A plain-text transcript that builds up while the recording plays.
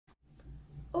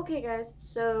Okay guys,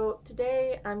 so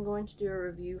today I'm going to do a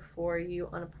review for you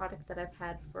on a product that I've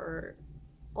had for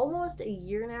almost a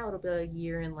year now. It'll be a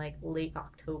year in like late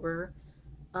October.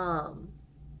 Um,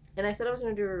 and I said I was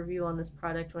going to do a review on this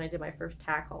product when I did my first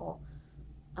tack haul.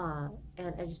 Uh,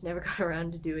 and I just never got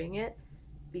around to doing it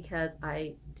because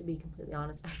to be completely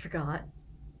honest, I forgot.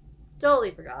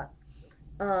 Totally forgot.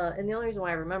 And the only reason why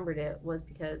I remembered it was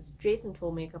because Jason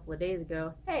told me a couple of days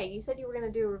ago, hey, you said you were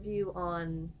going to do a review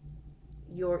on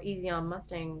your Easy on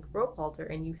Mustang rope halter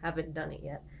and you haven't done it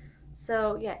yet.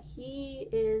 So yeah, he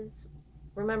is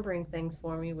remembering things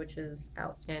for me, which is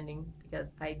outstanding because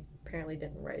I apparently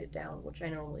didn't write it down, which I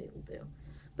normally will do.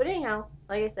 But anyhow,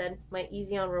 like I said, my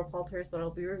Easy on rope halter is what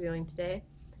I'll be reviewing today,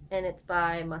 and it's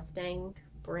by Mustang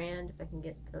brand. If I can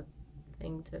get the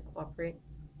thing to cooperate.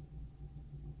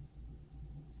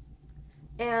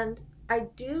 And I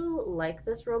do like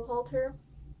this rope halter.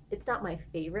 It's not my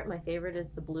favorite. My favorite is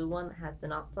the blue one that has the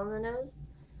knots on the nose.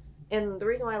 And the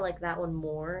reason why I like that one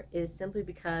more is simply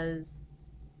because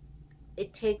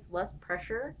it takes less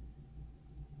pressure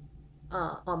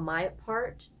on my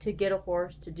part to get a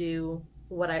horse to do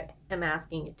what I am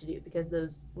asking it to do, because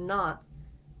those knots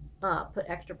put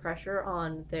extra pressure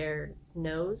on their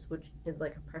nose, which is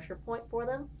like a pressure point for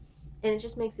them, and it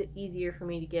just makes it easier for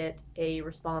me to get a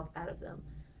response out of them.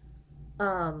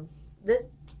 This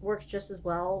works just as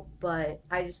well, but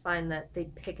I just find that they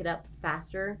pick it up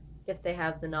faster if they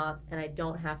have the knots, and I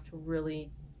don't have to really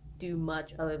do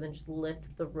much other than just lift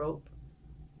the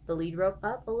lead rope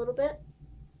up a little bit,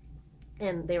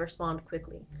 and they respond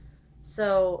quickly.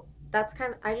 So that's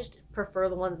I just prefer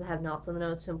the ones that have knots on the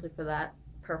nose simply for that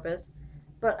purpose.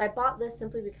 But I bought this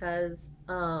simply because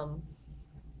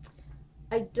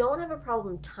I don't have a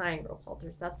problem tying rope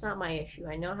halters. That's not my issue.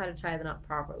 I know how to tie the knot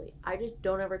properly. I just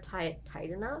don't ever tie it tight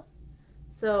enough.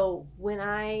 So when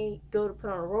I go to put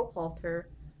on a rope halter,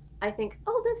 I think,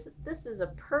 oh, this is a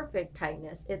perfect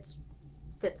tightness. It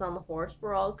fits on the horse.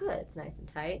 We're all good. It's nice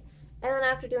and tight. And then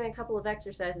after doing a couple of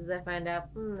exercises, I find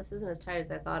out, this isn't as tight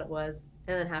as I thought it was,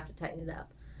 and then have to tighten it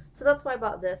up. So that's why I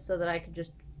bought this, so that I could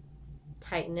just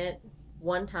tighten it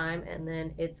one time, and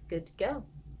then it's good to go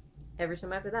every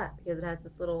time after that, because it has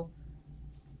this little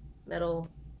metal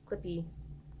clippy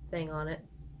thing on it.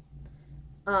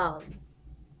 And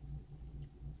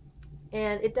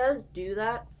it does do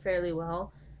that fairly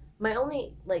well. My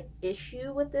only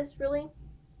issue with this really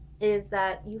is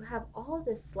that you have all of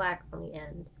this slack on the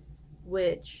end,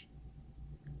 which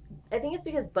I think it's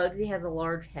because Bugsy has a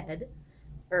large head,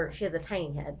 or she has a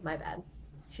tiny head, my bad.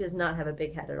 She does not have a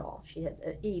big head at all. She has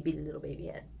a itty bitty little baby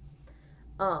head.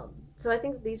 So I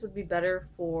think that these would be better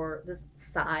for, this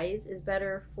size is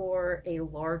better for a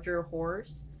larger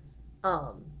horse.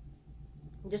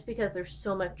 Just because there's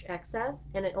so much excess,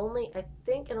 and I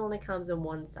think it only comes in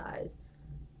one size.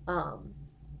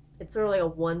 It's sort of like a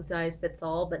one size fits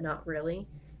all, but not really.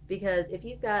 Because if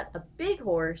you've got a big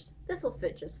horse, this will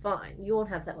fit just fine. You won't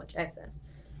have that much excess.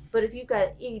 But if you've got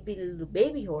an itty bitty little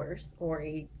baby horse, or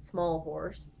a small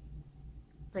horse,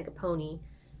 like a pony,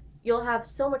 you'll have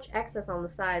so much excess on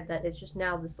the side that it's just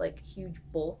now this huge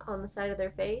bulk on the side of their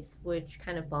face, which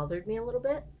kind of bothered me a little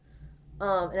bit.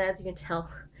 And as you can tell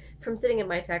from sitting in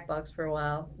my tack box for a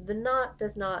while, the knot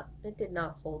did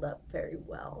not hold up very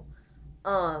well.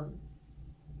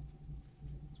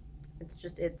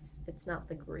 It's not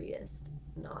the greatest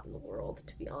knot in the world,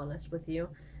 to be honest with you,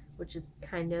 which is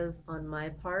kind of on my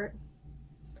part.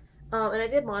 And I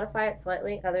did modify it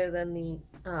slightly, other than the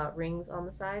rings on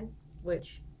the side,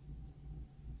 which,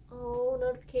 oh,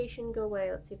 notification, go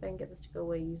away. Let's see if I can get this to go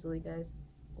away easily, guys.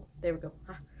 Oh, there we go.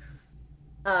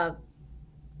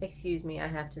 Excuse me, I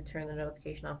have to turn the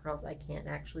notification off, or else I can't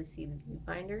actually see the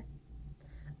viewfinder.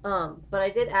 But I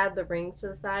did add the rings to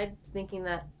the side, thinking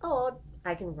that, oh,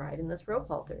 I can ride in this rope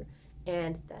halter.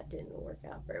 And that didn't work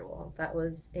out very well. That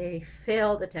was a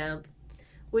failed attempt,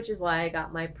 which is why I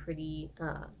got my pretty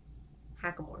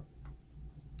hackamore.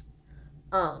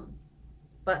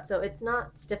 But so it's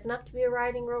not stiff enough to be a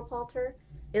riding rope halter,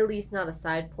 at least not a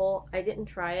side pull. I didn't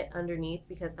try it underneath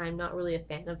because I'm not really a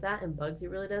fan of that, and Bugsy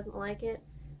really doesn't like it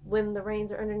when the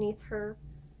reins are underneath her.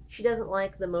 She doesn't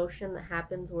like the motion that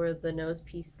happens where the nose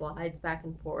piece slides back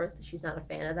and forth. She's not a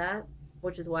fan of that,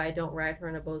 which is why I don't ride her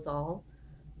in a bozal.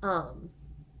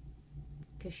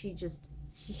 Because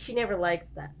she never likes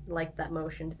that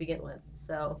motion to begin with,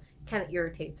 so it kind of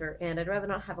irritates her, and I'd rather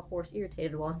not have a horse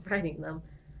irritated while I'm riding them.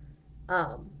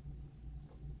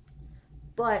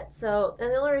 But so, and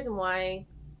the only reason why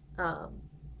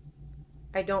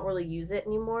I don't really use it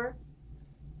anymore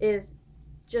is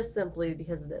just simply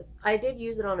because of this. I did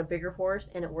use it on a bigger horse,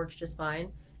 and it works just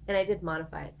fine. And I did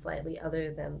modify it slightly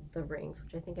other than the rings,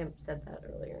 which I think I said that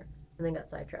earlier and then got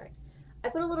sidetracked. I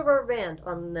put a little rubber band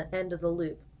on the end of the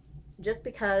loop just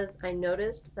because I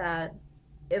noticed that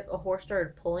if a horse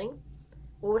started pulling,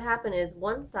 what would happen is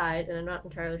one side, and I'm not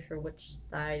entirely sure which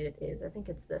side it is, I think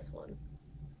it's this one,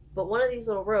 but one of these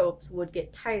little ropes would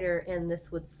get tighter and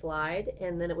this would slide,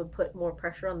 and then it would put more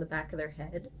pressure on the back of their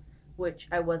head, which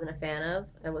I wasn't a fan of.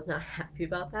 I was not happy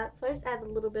about that, so I just added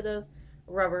a little bit of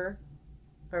rubber,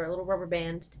 or a little rubber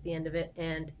band to the end of it,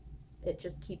 and it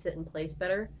just keeps it in place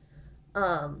better.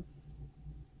 Um,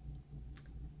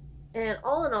 and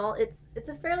all in all, it's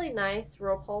a fairly nice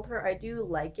rope halter. I do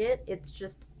like it. It's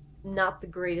just not the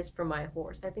greatest for my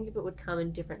horse. I think if it would come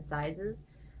in different sizes,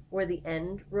 where the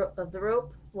end of the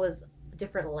rope was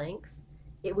different lengths,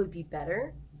 it would be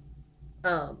better.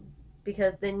 Um,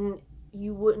 because then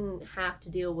you wouldn't have to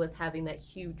deal with having that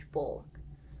huge bulk.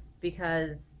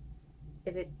 Because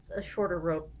if it's a shorter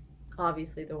rope,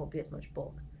 obviously there won't be as much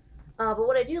bulk. But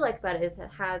what I do like about it is it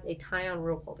has a tie-on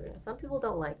rope holder. Now, some people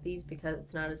don't like these because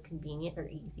it's not as convenient or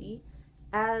easy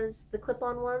as the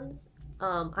clip-on ones.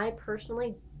 I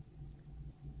personally,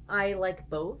 I like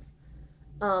both.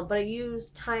 But I use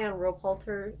tie-on rope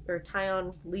halter or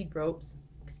tie-on lead ropes,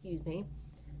 excuse me,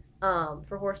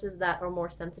 for horses that are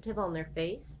more sensitive on their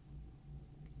face,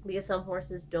 because some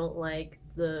horses don't like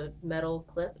the metal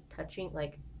clip touching,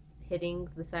 like hitting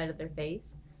the side of their face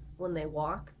when they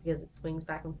walk because it swings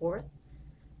back and forth.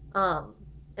 Um,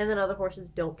 and then other horses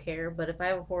don't care. But if I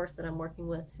have a horse that I'm working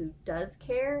with who does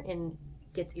care and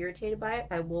gets irritated by it,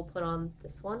 I will put on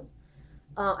this one.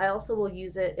 I also will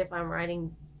use it if I'm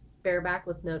riding bareback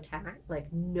with no tack, like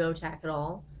no tack at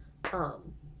all.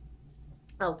 Um,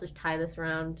 I'll just tie this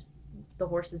around the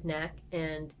horse's neck,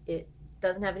 and it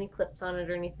doesn't have any clips on it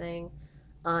or anything.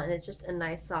 And it's just a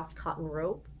nice soft cotton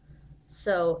rope,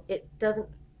 so it doesn't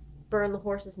burn the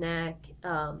horse's neck.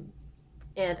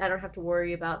 And I don't have to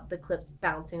worry about the clips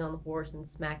bouncing on the horse and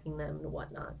smacking them and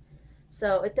whatnot.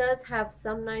 So it does have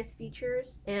some nice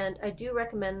features, and I do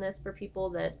recommend this for people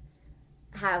that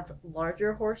have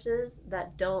larger horses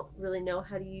that don't really know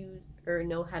how to use or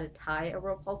know how to tie a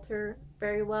rope halter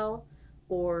very well,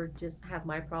 or just have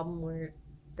my problem where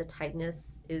the tightness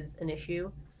is an issue.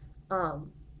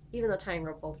 Um, Even though tying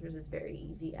rope halters is very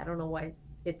easy, I don't know why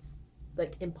it's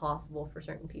like impossible for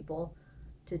certain people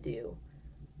to do.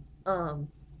 Um,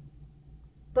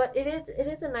 but it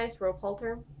is a nice rope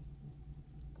halter.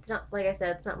 It's not, like I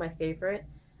said, it's not my favorite.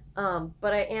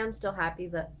 But I am still happy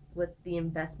that with the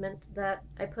investment that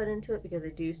I put into it, because I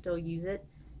do still use it,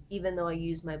 even though I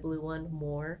use my blue one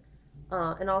more.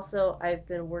 And also, I've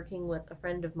been working with a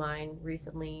friend of mine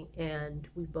recently, and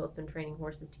we've both been training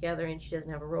horses together, and she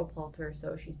doesn't have a rope halter,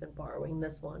 so she's been borrowing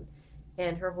this one.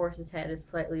 And her horse's head is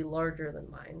slightly larger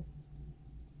than mine.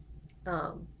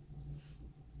 Um,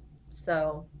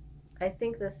 so I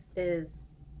think this is.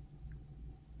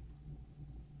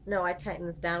 No, I tightened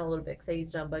this down a little bit because I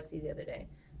used it on Bugsy the other day.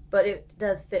 But it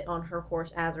does fit on her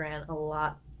horse Azran a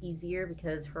lot easier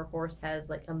because her horse has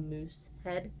like a moose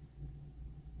head.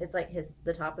 It's like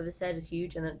the top of his head is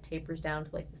huge, and then it tapers down to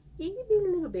like this itty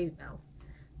little baby mouth.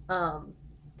 Um,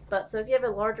 but so if you have a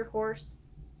larger horse,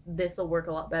 this will work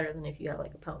a lot better than if you have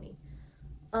like a pony.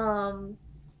 Um,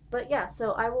 but yeah,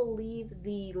 so I will leave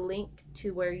the link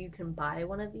to where you can buy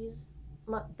one of these,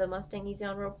 the Mustang Easy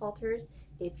on Rope halters,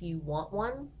 if you want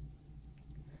one.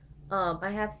 I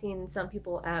have seen some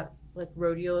people at like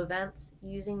rodeo events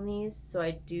using these, so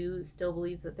I do still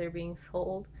believe that they're being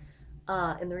sold.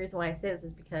 And the reason why I say this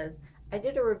is because I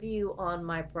did a review on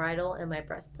my bridle and my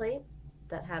breastplate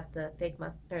that had the fake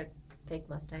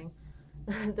Mustang,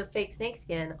 the fake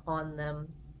snakeskin on them,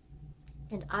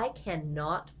 and I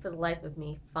cannot for the life of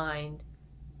me find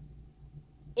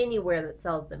anywhere that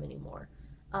sells them anymore.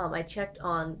 I checked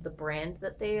on the brand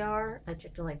that they are. I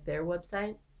checked on like their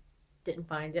website, didn't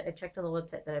find it. I checked on the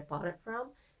website that I bought it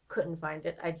from, couldn't find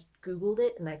it. I just Googled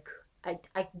it, and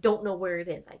I don't know where it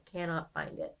is. I cannot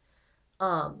find it.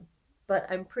 Um, but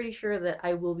I'm pretty sure that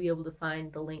I will be able to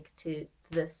find the link to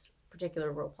this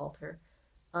particular rope halter,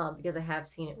 because I have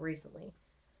seen it recently.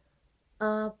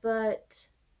 But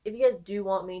if you guys do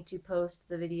want me to post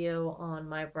the video on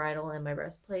my bridle and my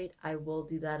breastplate, I will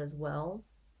do that as well.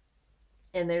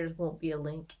 And there just won't be a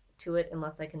link to it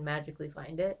unless I can magically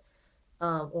find it,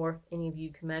 or if any of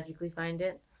you can magically find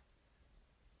it.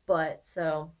 But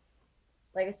so,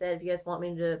 like I said, if you guys want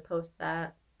me to post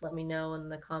that, let me know in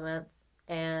the comments.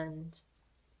 And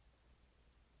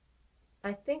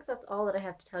I think that's all that I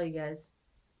have to tell you guys.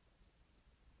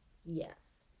 Yes,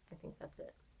 I think that's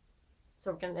it.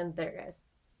 So we're going to end there, guys.